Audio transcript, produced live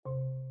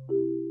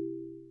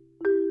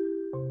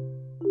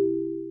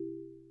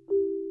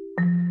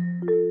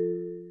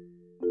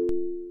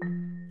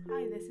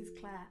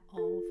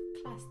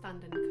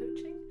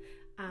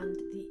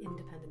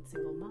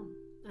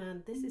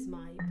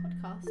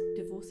podcast,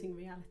 Divorcing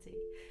Reality,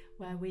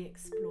 where we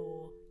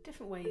explore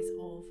different ways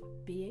of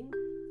being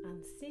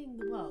and seeing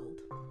the world.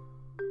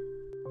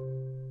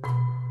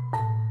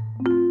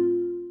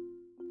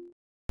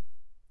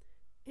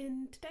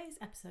 In today's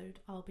episode,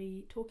 I'll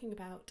be talking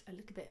about a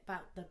little bit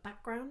about the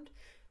background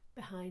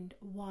behind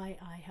why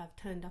I have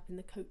turned up in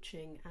the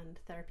coaching and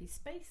therapy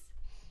space.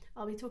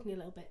 I'll be talking a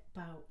little bit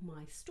about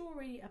my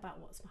story, about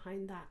what's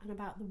behind that, and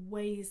about the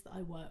ways that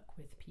I work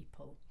with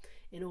people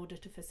in order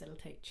to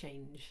facilitate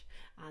change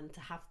and to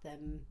have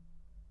them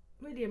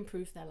really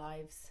improve their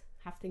lives,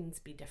 have things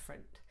be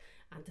different,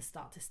 and to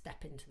start to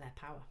step into their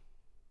power.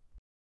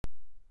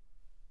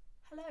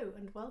 Hello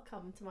and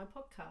welcome to my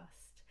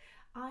podcast.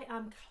 I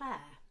am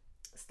Claire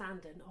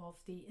Standen of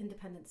the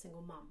Independent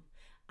Single Mum,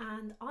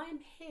 and I'm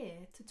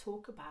here to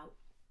talk about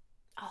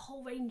a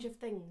whole range of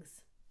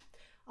things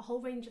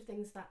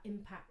that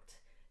impact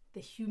the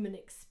human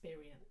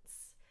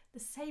experience, the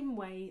same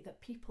way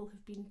that people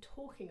have been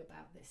talking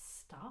about this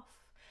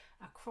stuff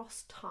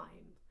across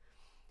time.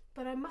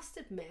 But I must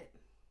admit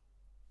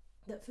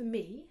that for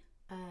me,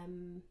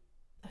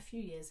 a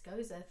few years ago,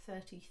 as a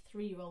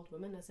 33-year-old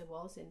woman, as I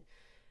was in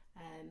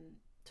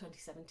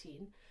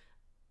 2017,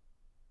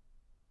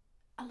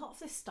 a lot of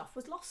this stuff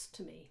was lost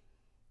to me.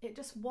 It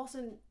just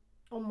wasn't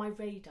on my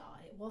radar,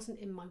 it wasn't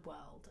in my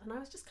world, and I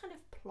was just kind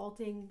of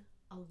plodding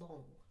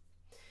along.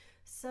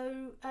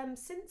 So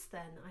since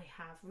then I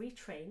have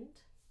retrained,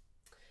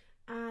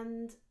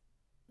 and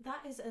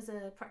that is as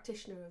a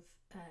practitioner of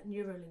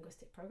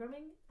neuro-linguistic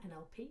programming,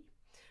 NLP,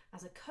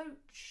 as a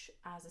coach,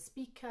 as a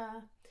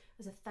speaker,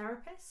 as a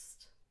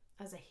therapist,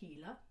 as a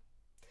healer,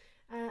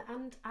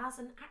 and as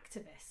an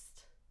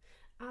activist.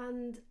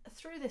 And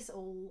through this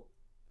all,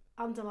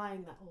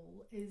 underlying that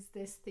all, is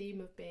this theme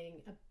of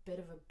being a bit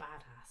of a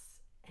badass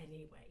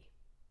anyway.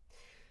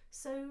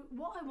 So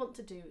what I want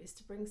to do is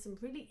to bring some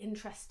really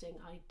interesting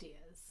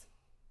ideas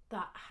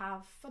that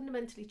have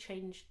fundamentally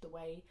changed the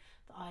way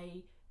that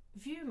I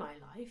view my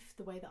life,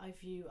 the way that I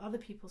view other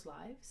people's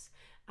lives,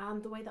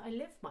 and the way that I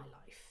live my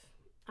life,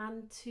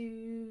 and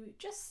to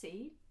just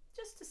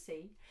to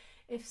see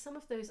if some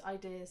of those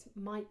ideas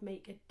might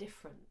make a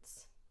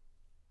difference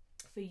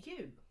for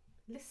you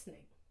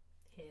listening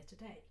here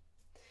today.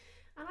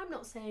 And I'm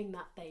not saying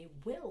that they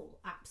will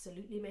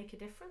absolutely make a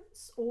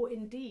difference, or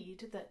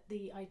indeed that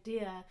the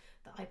idea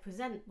that I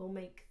present will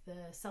make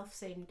the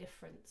self-same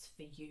difference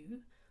for you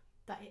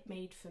that it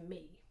made for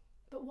me.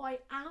 But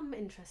what I am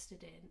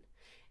interested in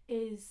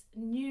is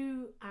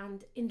new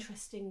and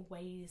interesting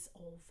ways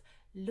of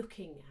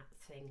looking at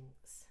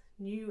things,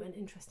 new and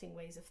interesting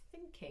ways of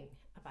thinking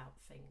about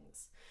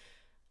things.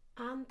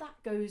 And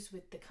that goes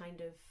with the kind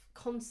of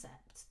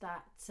concept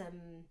that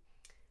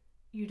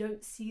you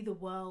don't see the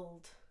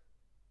world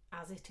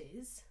as it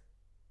is,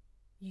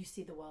 you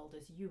see the world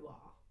as you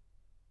are.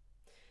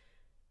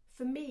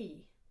 For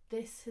me,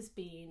 this has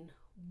been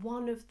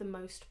one of the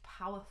most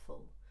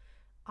powerful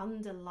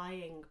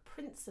underlying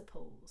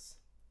principles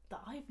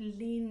that I've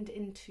leaned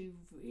into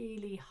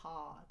really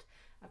hard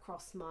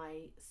across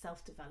my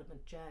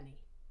self-development journey.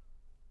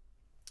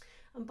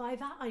 And by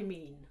that I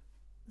mean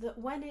that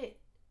when it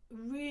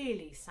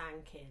really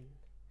sank in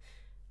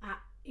at,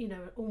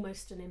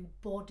 almost an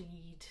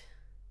embodied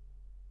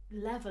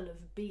level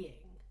of being,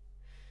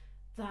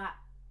 that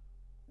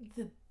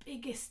the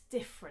biggest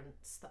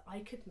difference that I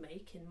could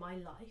make in my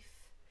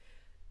life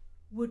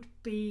would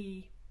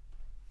be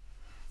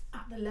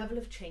at the level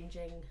of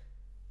changing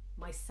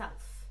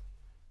myself.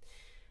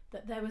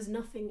 That there was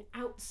nothing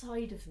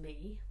outside of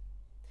me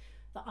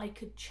that I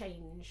could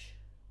change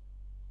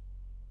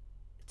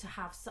to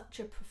have such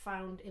a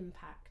profound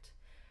impact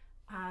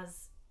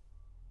as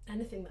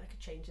anything that I could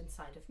change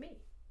inside of me.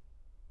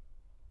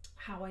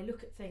 How I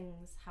look at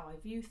things, how I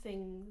view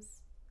things,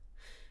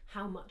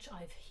 how much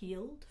I've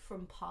healed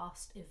from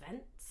past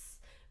events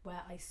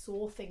where I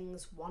saw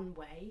things one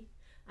way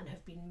and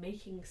have been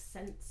making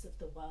sense of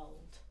the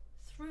world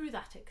through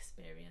that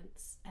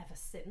experience ever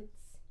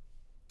since.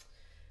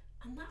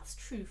 And that's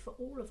true for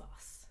all of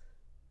us.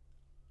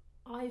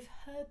 I've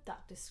heard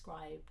that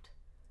described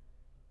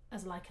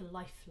as like a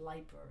life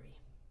library,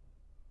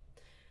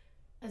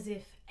 as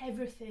if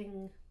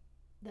everything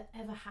that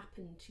ever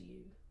happened to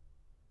you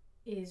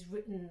is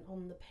written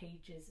on the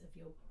pages of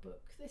your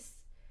book. This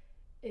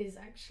is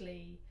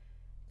actually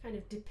kind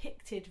of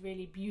depicted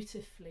really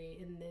beautifully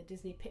in the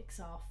Disney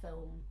Pixar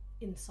film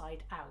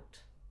Inside Out.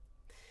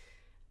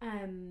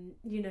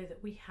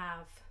 That we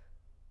have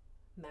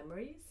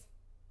memories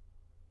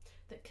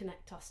that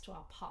connect us to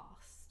our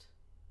past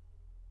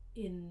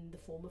in the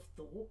form of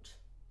thought,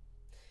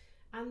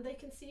 and they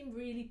can seem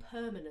really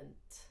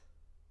permanent,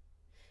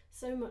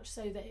 so much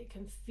so that it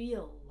can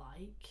feel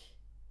like,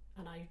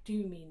 and I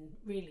do mean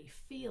really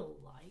feel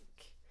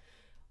like,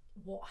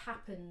 what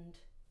happened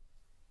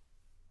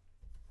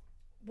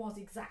was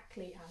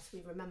exactly as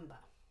we remember.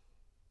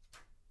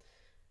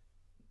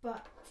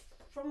 But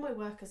from my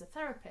work as a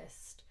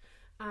therapist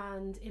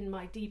and in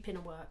my deep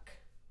inner work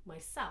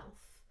myself,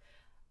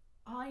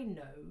 I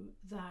know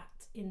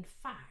that in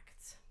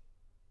fact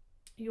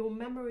your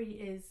memory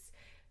is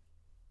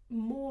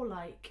more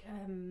like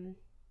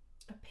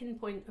a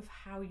pinpoint of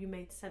how you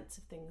made sense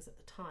of things at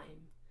the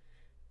time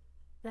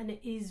than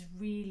it is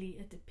really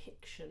a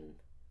depiction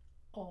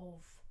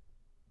of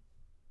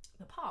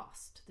the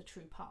past, the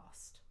true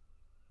past.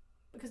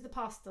 Because the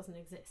past doesn't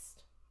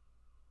exist.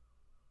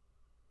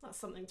 That's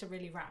something to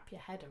really wrap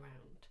your head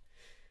around.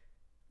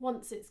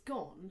 Once it's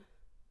gone,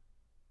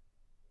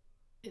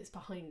 it's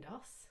behind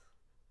us,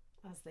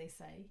 as they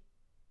say.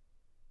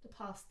 The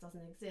past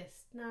doesn't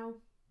exist. Now,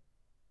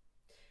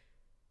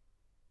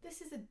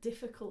 this is a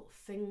difficult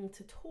thing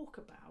to talk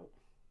about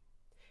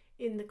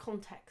in the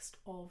context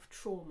of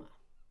trauma.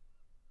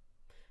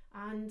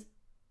 And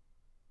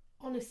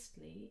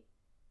honestly,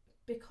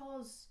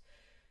 because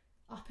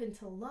up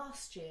until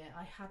last year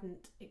I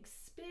hadn't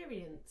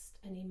experienced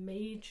any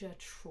major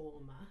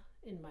trauma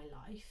in my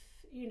life,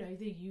 you know,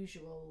 the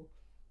usual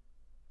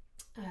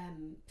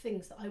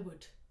things that I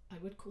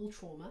would call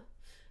trauma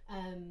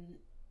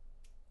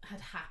had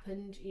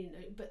happened, you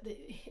know, but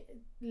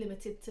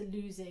limited to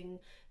losing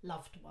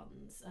loved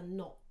ones, and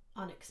not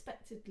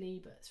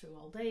unexpectedly but through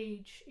old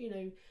age, you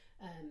know.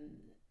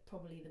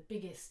 Probably the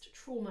biggest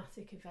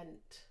traumatic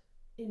event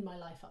in my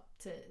life up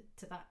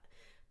to that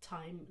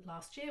time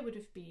last year would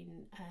have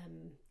been,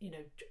 you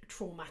know,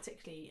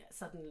 traumatically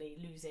suddenly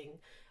losing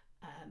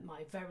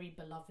my very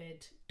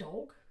beloved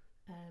dog.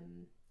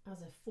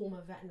 As a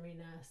former veterinary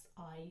nurse,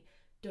 I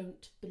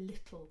don't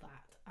belittle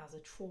that as a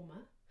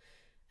trauma,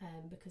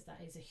 because that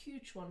is a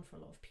huge one for a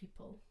lot of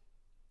people.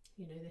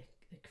 You know,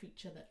 the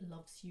creature that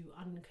loves you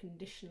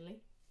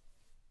unconditionally.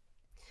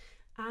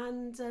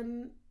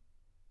 And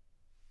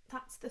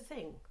that's the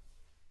thing.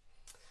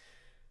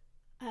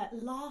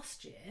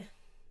 Last year,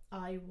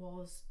 I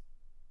was,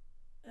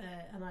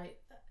 and I,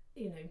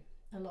 you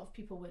know, a lot of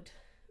people would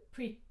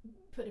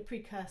put a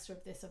precursor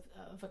of this,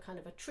 of a kind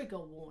of a trigger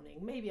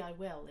warning. Maybe I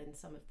will in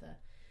some of the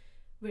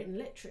written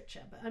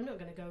literature, but I'm not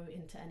going to go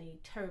into any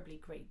terribly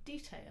great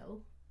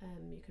detail.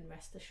 You can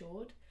rest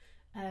assured.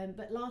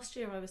 But last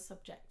year I was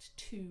subject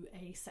to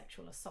a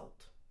sexual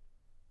assault.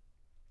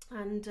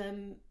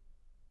 And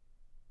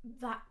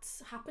that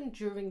happened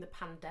during the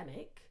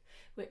pandemic,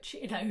 which,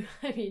 you know,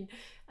 I mean,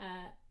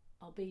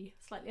 I'll be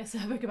slightly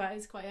acerbic about it.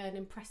 It's quite an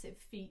impressive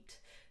feat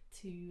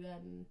to,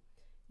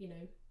 you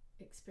know,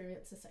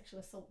 experience a sexual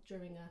assault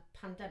during a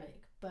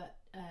pandemic. But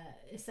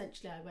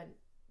essentially I went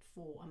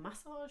for a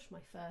massage,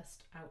 my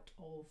first out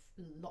of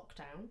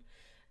lockdown,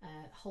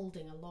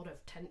 holding a lot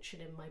of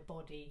tension in my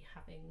body,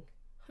 having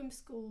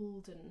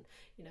homeschooled and,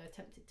 you know,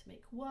 attempted to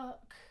make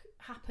work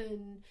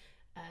happen,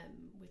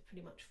 with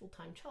pretty much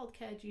full-time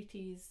childcare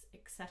duties,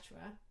 etc.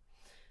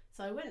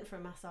 So I went for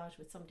a massage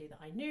with somebody that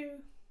I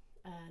knew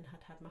and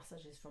had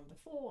massages from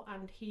before,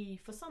 and he,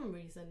 for some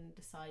reason,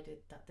 decided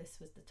that this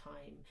was the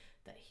time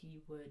that he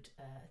would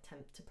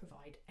attempt to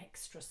provide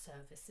extra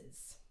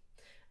services,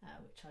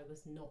 which I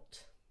was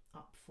not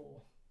up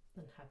for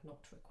and had not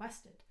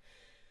requested.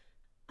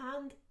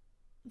 And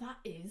that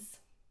is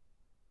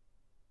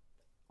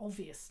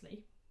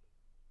obviously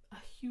a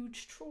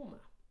huge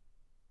trauma.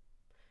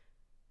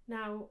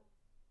 Now,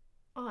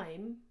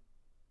 I'm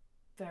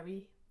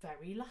very,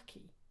 very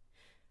lucky.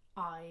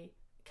 I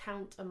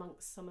count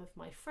amongst some of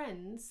my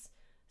friends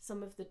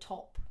some of the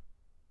top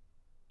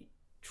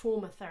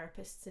trauma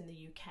therapists in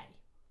the UK,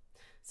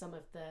 some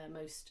of the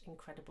most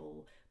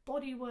incredible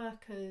body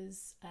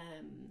workers,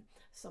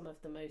 some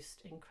of the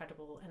most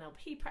incredible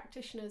NLP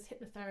practitioners,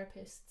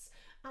 hypnotherapists,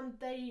 and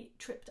they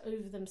tripped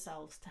over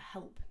themselves to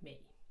help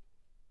me.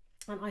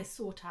 And I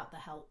sought out the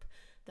help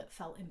that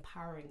felt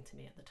empowering to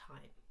me at the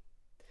time.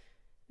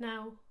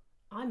 Now,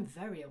 I'm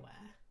very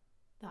aware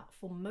that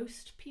for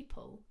most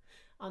people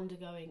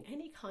undergoing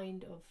any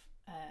kind of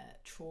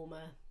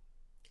trauma,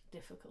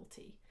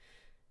 difficulty,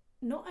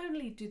 not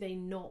only do they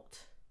not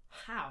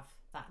have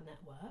that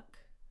network,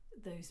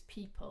 those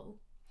people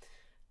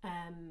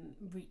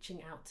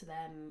reaching out to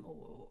them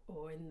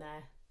or in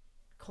their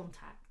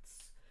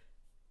contacts,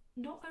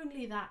 not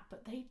only that,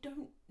 but they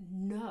don't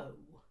know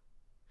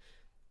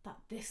that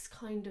this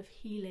kind of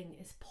healing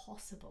is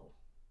possible.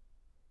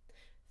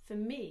 For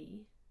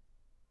me,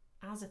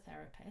 as a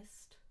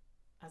therapist,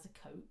 as a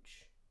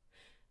coach,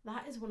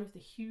 that is one of the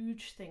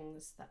huge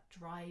things that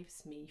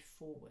drives me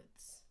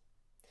forwards.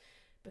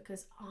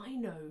 Because I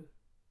know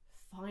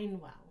fine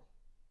well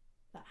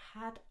that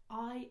had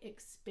I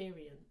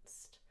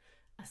experienced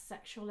a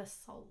sexual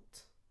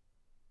assault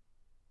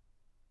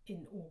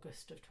in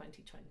August of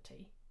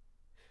 2020,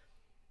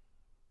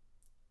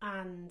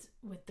 and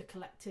with the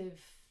collective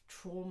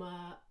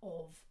trauma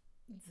of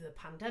the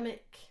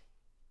pandemic,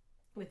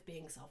 with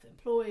being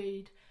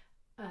self-employed,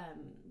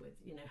 with,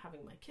 you know,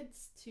 having my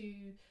kids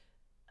to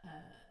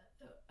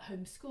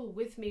homeschool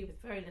with me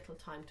with very little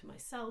time to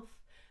myself,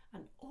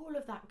 and all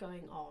of that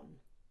going on,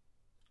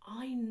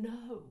 I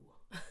know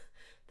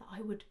that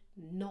I would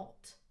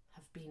not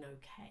have been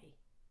okay.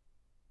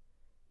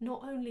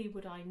 Not only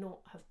would I not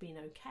have been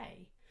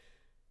okay,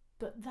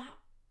 but that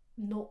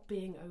not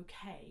being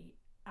okay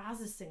as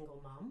a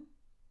single mum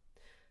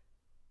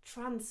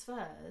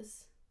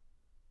transfers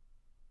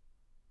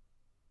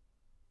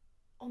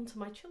onto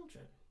my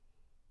children.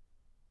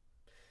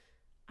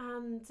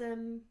 And,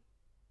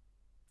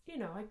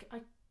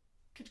 I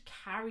could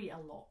carry a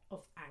lot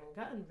of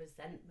anger and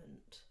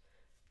resentment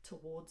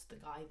towards the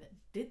guy that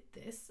did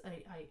this.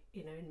 I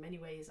in many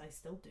ways I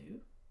still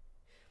do.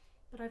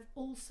 But I've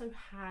also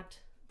had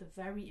the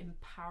very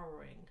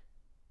empowering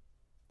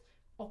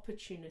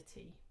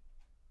opportunity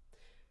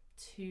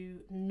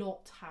to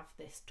not have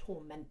this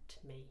torment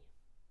me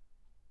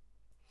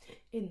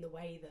in the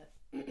way that,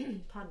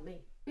 pardon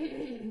me,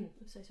 I'm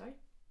so sorry,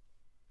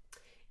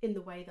 in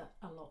the way that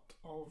a lot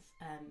of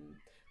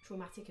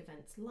traumatic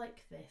events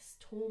like this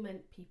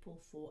torment people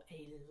for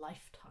a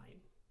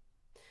lifetime.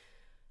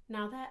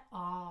 Now, there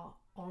are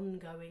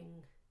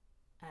ongoing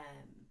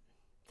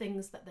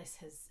things that this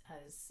has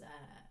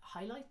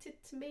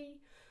highlighted to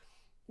me,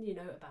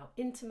 about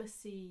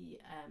intimacy,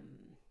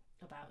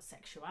 about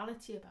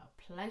sexuality, about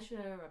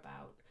pleasure,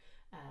 about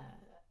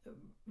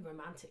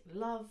romantic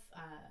love,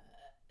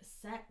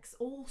 sex,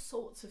 all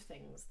sorts of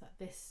things that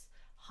this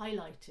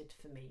highlighted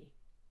for me,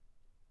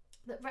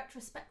 that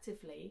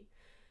retrospectively,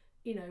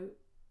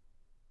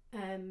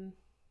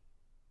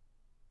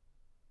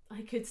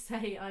 I could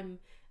say I'm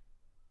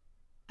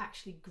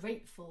actually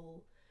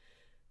grateful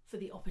for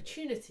the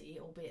opportunity,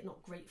 albeit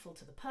not grateful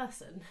to the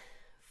person,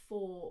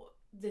 for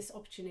this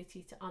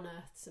opportunity to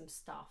unearth some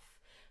stuff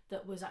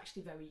that was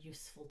actually very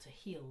useful to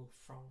heal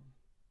from.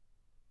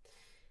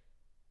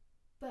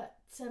 But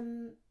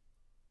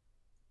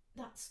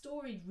that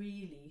story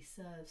really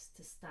serves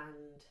to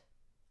stand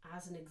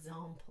as an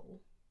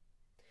example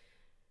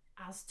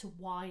as to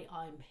why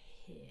I'm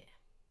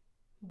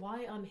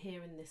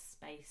here in this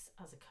space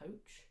as a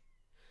coach,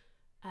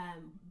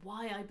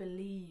 why I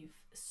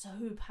believe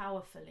so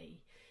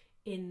powerfully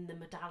in the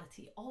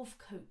modality of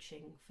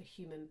coaching for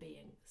human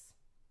beings.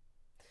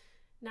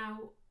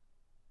 Now,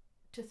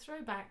 to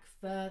throw back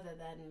further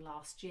than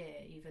last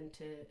year, even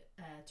to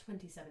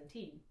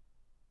 2017,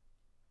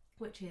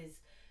 which is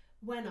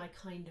when I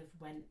kind of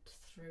went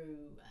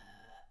through,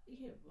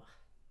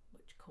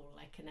 what you call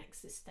like an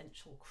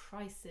existential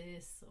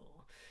crisis,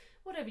 or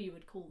whatever you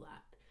would call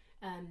that,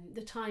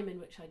 the time in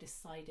which I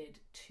decided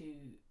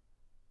to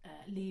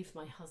leave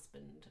my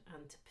husband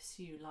and to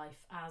pursue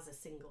life as a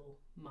single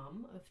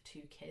mum of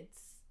 2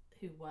 kids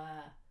who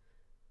were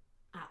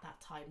at that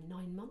time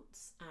 9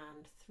 months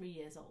and 3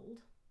 years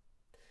old.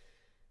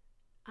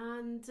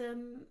 And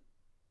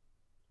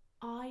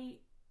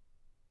I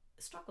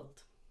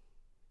struggled.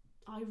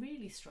 I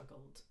really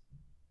struggled.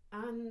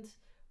 And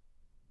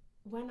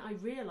when I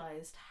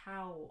realised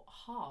how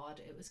hard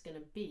it was going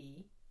to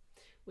be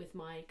with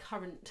my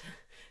current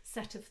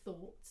set of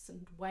thoughts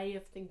and way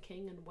of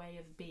thinking and way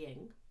of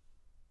being,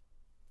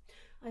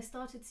 I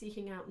started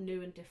seeking out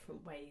new and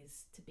different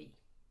ways to be,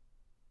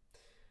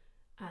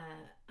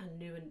 and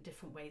new and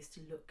different ways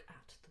to look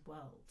at the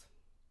world.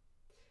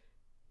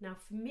 Now,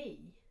 for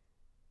me,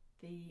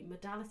 the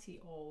modality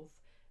of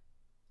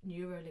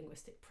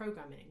neuro-linguistic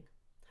programming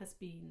has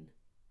been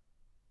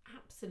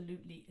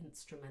absolutely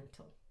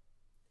instrumental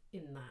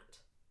in that.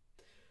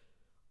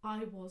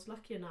 I was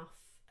lucky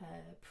enough,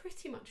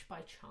 pretty much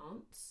by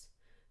chance,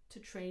 to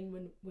train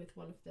with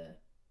one of the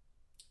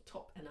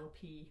top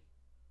NLP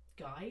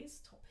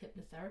guys, top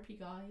hypnotherapy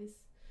guys,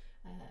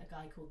 a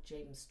guy called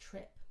James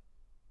Tripp.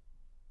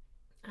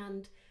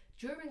 And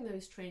during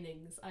those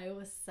trainings, I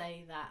always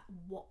say that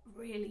what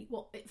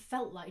it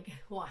felt like,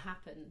 what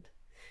happened,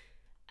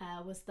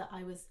 was that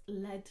I was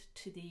led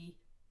to the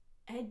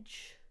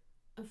edge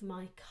of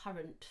my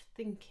current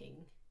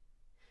thinking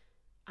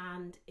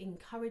and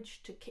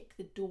encouraged to kick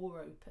the door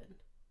open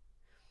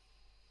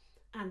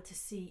and to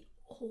see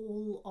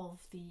all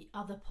of the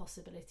other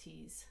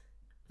possibilities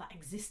that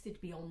existed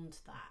beyond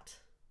that.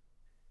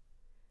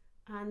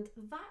 And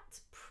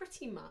that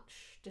pretty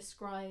much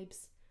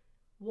describes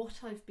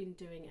what I've been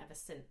doing ever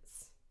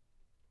since.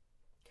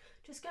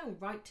 Just going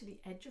right to the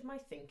edge of my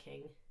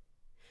thinking,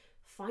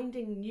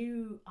 finding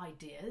new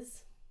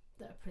ideas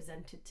that are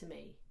presented to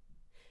me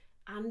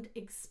and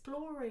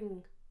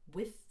exploring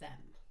with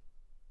them,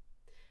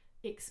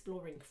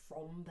 exploring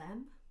from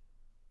them,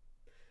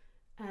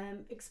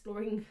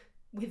 exploring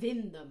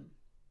within them,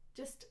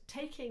 just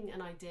taking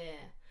an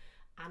idea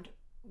and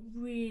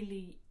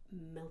really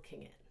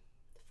milking it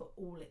for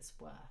all it's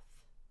worth.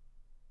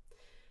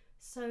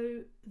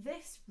 So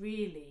this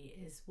really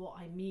is what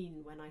I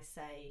mean when I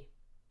say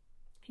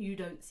you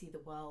don't see the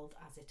world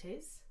as it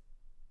is,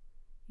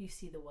 you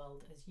see the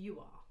world as you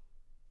are.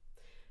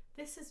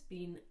 This has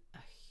been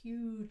a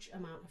huge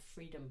amount of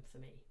freedom for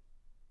me.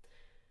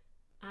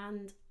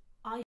 And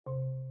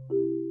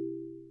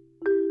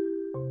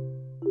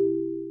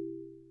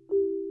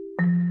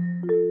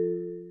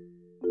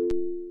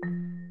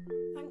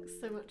thanks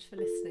so much for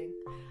listening.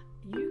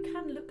 You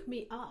can look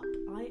me up.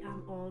 I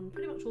am on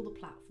pretty much all the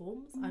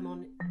platforms. I'm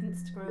on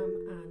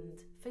Instagram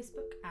and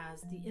Facebook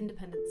as The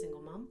Independent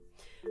Single Mum,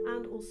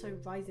 and also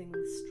Rising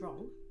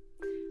Strong.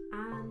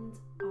 And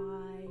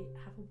I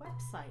have a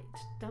website,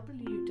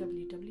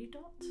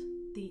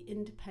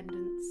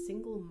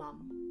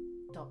 www.theindependentsinglemum.com.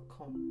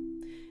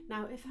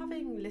 Now, if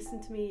having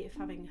listened to me, if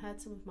having heard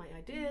some of my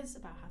ideas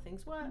about how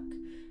things work,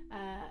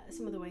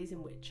 some of the ways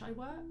in which I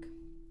work,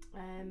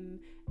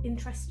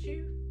 interest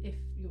you, if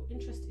your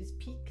interest is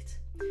piqued,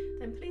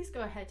 then please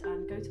go ahead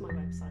and go to my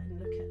website and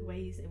look at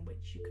ways in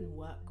which you can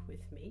work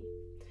with me.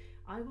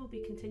 I will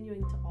be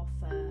continuing to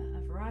offer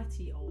a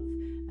variety of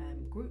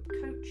group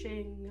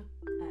coaching,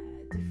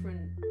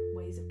 different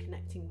ways of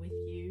connecting with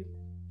you,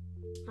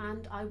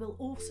 and I will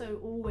also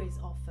always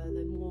offer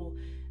the more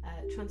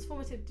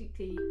transformative,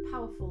 deeply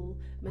powerful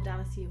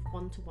modality of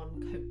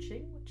one-to-one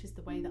coaching, which is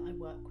the way that I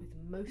work with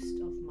most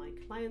of my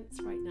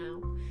clients right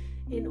now,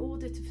 in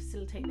order to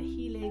facilitate the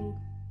healing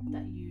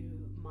that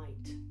you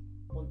might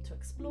want to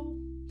explore.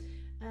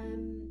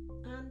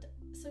 And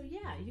so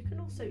yeah, you can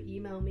also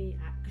email me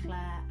at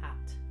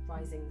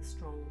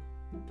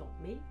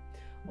claire@risingstrong.me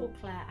or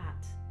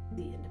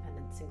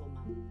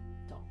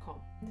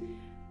claire@theindependentsinglemum.com.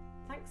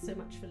 Thanks so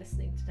much for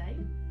listening today,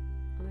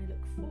 and I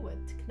look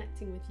forward to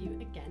connecting with you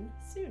again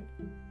soon.